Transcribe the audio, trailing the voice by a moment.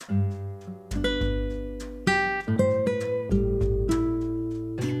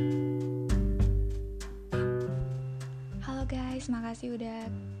kasih udah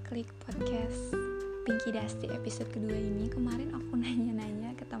klik podcast Pinky Dasti episode kedua ini. Kemarin aku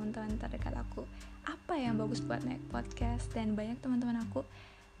nanya-nanya ke teman-teman terdekat aku, apa yang bagus buat naik podcast, dan banyak teman-teman aku,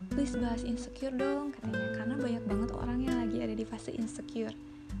 please bahas insecure dong katanya, karena banyak banget orang yang lagi ada di fase insecure.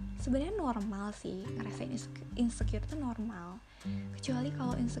 Sebenarnya normal sih, ngerasain insecure itu normal, kecuali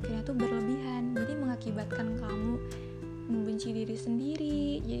kalau insecure-nya tuh berlebihan, jadi mengakibatkan kamu membenci diri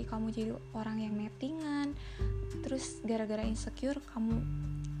sendiri, jadi kamu jadi orang yang nettingan. Terus gara-gara insecure kamu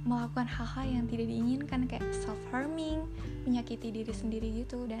melakukan hal-hal yang tidak diinginkan, kayak self-harming, menyakiti diri sendiri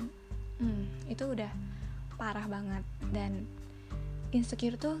gitu. Dan itu udah parah banget. Dan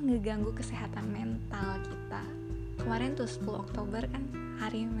insecure tuh ngeganggu kesehatan mental kita. Kemarin tuh 10 Oktober kan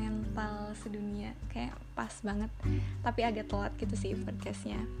hari mental sedunia, kayak pas banget, tapi agak telat gitu sih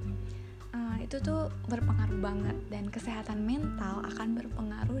podcastnya. Itu tuh berpengaruh banget, dan kesehatan mental akan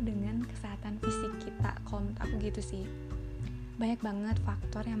berpengaruh dengan kesehatan fisik kita, kalau menurut aku gitu sih. Banyak banget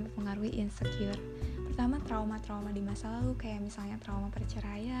faktor yang mempengaruhi insecure. Pertama, trauma-trauma di masa lalu, kayak misalnya trauma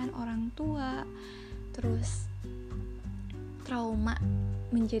perceraian orang tua, terus trauma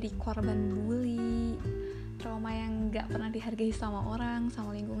menjadi korban bully, trauma yang gak pernah dihargai sama orang,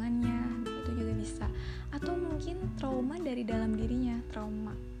 sama lingkungannya, itu juga bisa. Atau mungkin trauma dari dalam dirinya,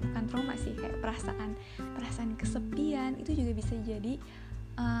 bukan trauma sih, kayak perasaan kesepian, itu juga bisa jadi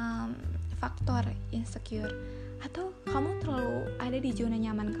faktor insecure. Atau kamu terlalu ada di zona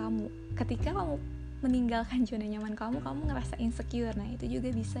nyaman kamu, ketika kamu meninggalkan zona nyaman kamu ngerasa insecure. Nah, itu juga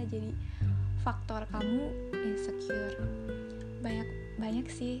bisa jadi faktor kamu insecure.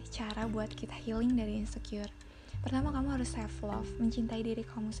 Banyak sih cara buat kita healing dari insecure. Pertama, kamu harus self love, mencintai diri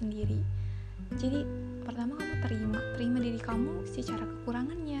kamu sendiri. Jadi pertama, kamu terima diri kamu secara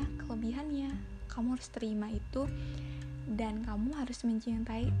kekurangannya, kelebihannya. Kamu harus terima itu, dan kamu harus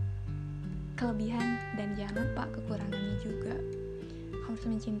mencintai kelebihan, dan jangan lupa kekurangannya juga. Kamu harus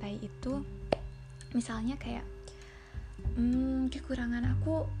mencintai itu. Misalnya kayak kekurangan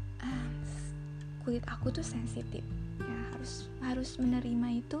aku, kulit aku tuh sensitif ya, harus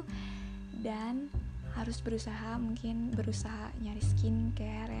menerima itu, dan harus berusaha nyari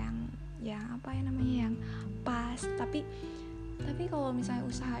skincare yang pas. Tapi kalau misalnya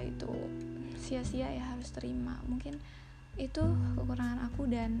usaha itu sia-sia, ya harus terima. Mungkin itu kekurangan aku,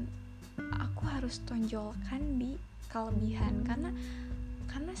 dan aku harus tonjolkan di kelebihan, karena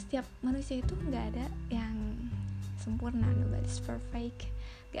setiap manusia itu nggak ada yang sempurna, nobody's perfect,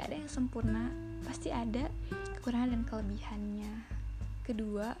 nggak ada yang sempurna, pasti ada kekurangan dan kelebihannya.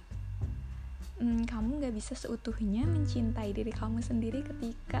 Kedua, kamu gak bisa seutuhnya mencintai diri kamu sendiri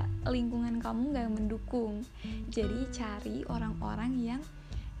ketika lingkungan kamu gak mendukung. Jadi cari orang-orang yang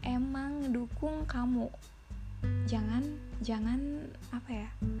emang ngedukung kamu. Jangan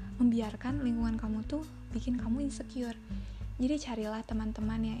membiarkan lingkungan kamu tuh bikin kamu insecure. Jadi carilah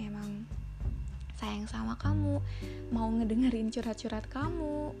teman-teman yang emang sayang sama kamu, mau ngedengerin curhat-curhat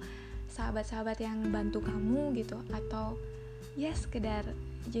kamu, sahabat-sahabat yang bantu kamu gitu, atau ya sekedar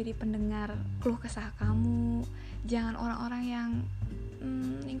jadi pendengar keluh kesah kamu. Jangan orang-orang yang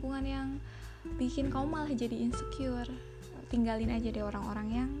lingkungan yang bikin kamu malah jadi insecure. Tinggalin aja deh orang-orang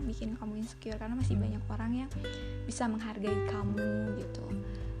yang bikin kamu insecure, karena masih banyak orang yang bisa menghargai kamu gitu.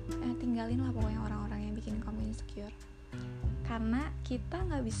 Tinggalin lah pokoknya orang-orang yang bikin kamu insecure, karena kita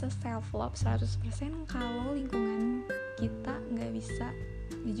gak bisa self love 100% kalau lingkungan kita gak bisa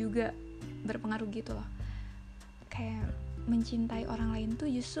juga berpengaruh gitu loh. Kayak mencintai orang lain tuh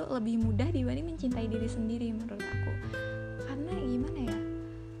justru lebih mudah dibanding mencintai diri sendiri menurut aku. Karena gimana ya,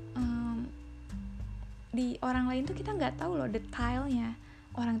 di orang lain tuh kita nggak tahu loh detailnya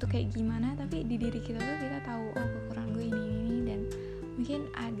orang tuh kayak gimana, tapi di diri kita tuh kita tahu, oh kekurangan gue ini, dan mungkin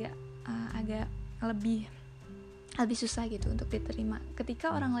agak lebih susah gitu untuk diterima ketika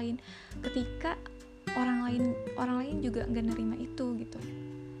orang lain juga nggak nerima itu gitu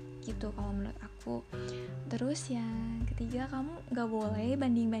kalau menurut aku. Terus yang ketiga, kamu gak boleh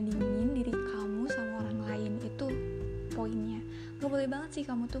banding-bandingin diri kamu sama orang lain. Itu poinnya. Gak boleh banget sih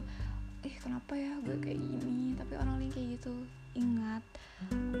kamu tuh, kenapa ya gue kayak gini, tapi orang lain kayak gitu. Ingat,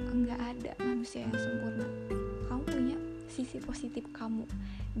 gak ada manusia yang sempurna. Kamu punya sisi positif kamu,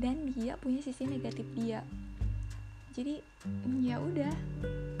 dan dia punya sisi negatif dia. Jadi ya udah,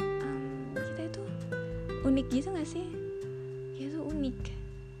 kita itu unik gitu gak sih? Kita tuh unik,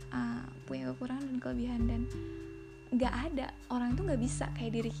 punya kekurangan dan kelebihan, dan nggak ada orang itu nggak bisa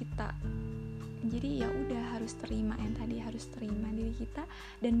kayak diri kita. Jadi ya udah, harus terima diri kita,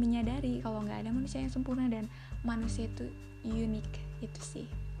 dan menyadari kalau nggak ada manusia yang sempurna, dan manusia itu unik. Itu sih,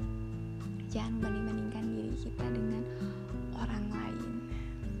 jangan banding-bandingkan diri kita dengan orang lain.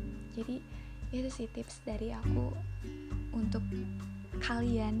 Jadi itu sih tips dari aku untuk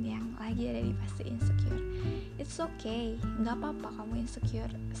kalian yang lagi ada di fase insecure, it's okay, nggak apa-apa kamu insecure,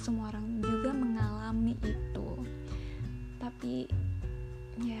 semua orang juga mengalami itu. Tapi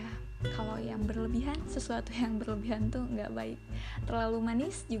ya kalau yang berlebihan, sesuatu yang berlebihan tuh nggak baik, terlalu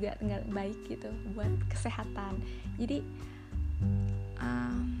manis juga nggak baik gitu buat kesehatan. Jadi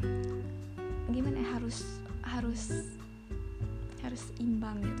gimana ya, harus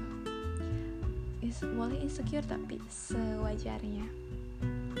imbang gitu. Boleh insecure tapi sewajarnya,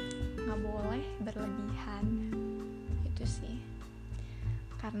 nggak boleh berlebihan. Itu sih,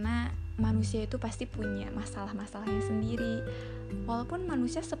 karena manusia itu pasti punya masalah-masalahnya sendiri. Walaupun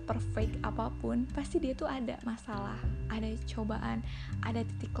manusia seperfect apapun, pasti dia tuh ada masalah, ada cobaan, ada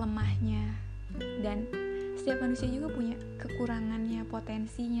titik lemahnya. Dan setiap manusia juga punya kekurangannya,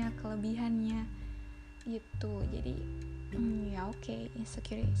 potensinya, kelebihannya gitu. Jadi ya oke,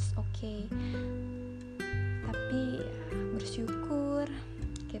 insecure is okay. Tapi bersyukur,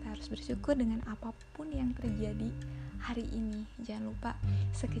 kita harus bersyukur dengan apapun yang terjadi hari ini. Jangan lupa,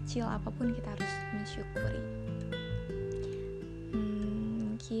 sekecil apapun kita harus mensyukuri.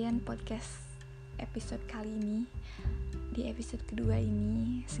 Mungkin podcast episode kali ini, di episode kedua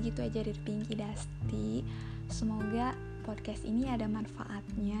ini segitu aja dari Pinky Dasti. Semoga podcast ini ada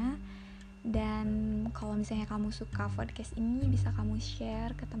manfaatnya. Dan kalau misalnya kamu suka podcast ini, bisa kamu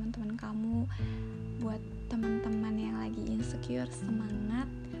share ke teman-teman kamu. Buat teman-teman yang lagi insecure, semangat,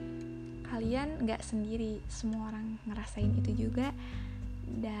 kalian gak sendiri, semua orang ngerasain itu juga.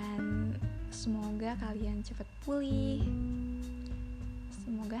 Dan semoga kalian cepat pulih,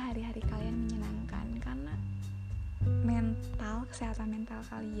 semoga hari-hari kalian menyenangkan. Karena kesehatan mental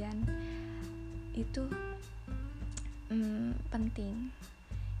kalian itu penting.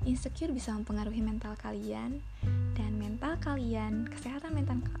 Insecure bisa mempengaruhi mental kalian, dan kesehatan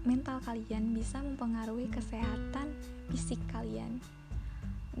mental kalian bisa mempengaruhi kesehatan fisik kalian.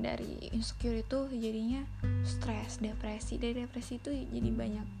 Dari insecure itu jadinya stres, depresi. Dari depresi itu jadi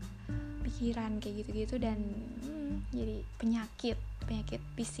banyak pikiran kayak gitu-gitu, dan jadi penyakit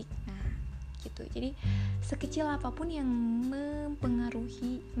fisik. Nah gitu. Jadi sekecil apapun yang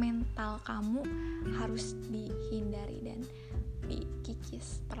mempengaruhi mental kamu harus dihindari dan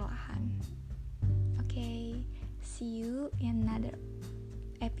dikikis perlahan. Okay, see you in another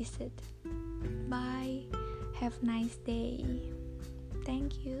episode. Bye, have a nice day.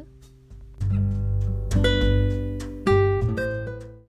 Thank you.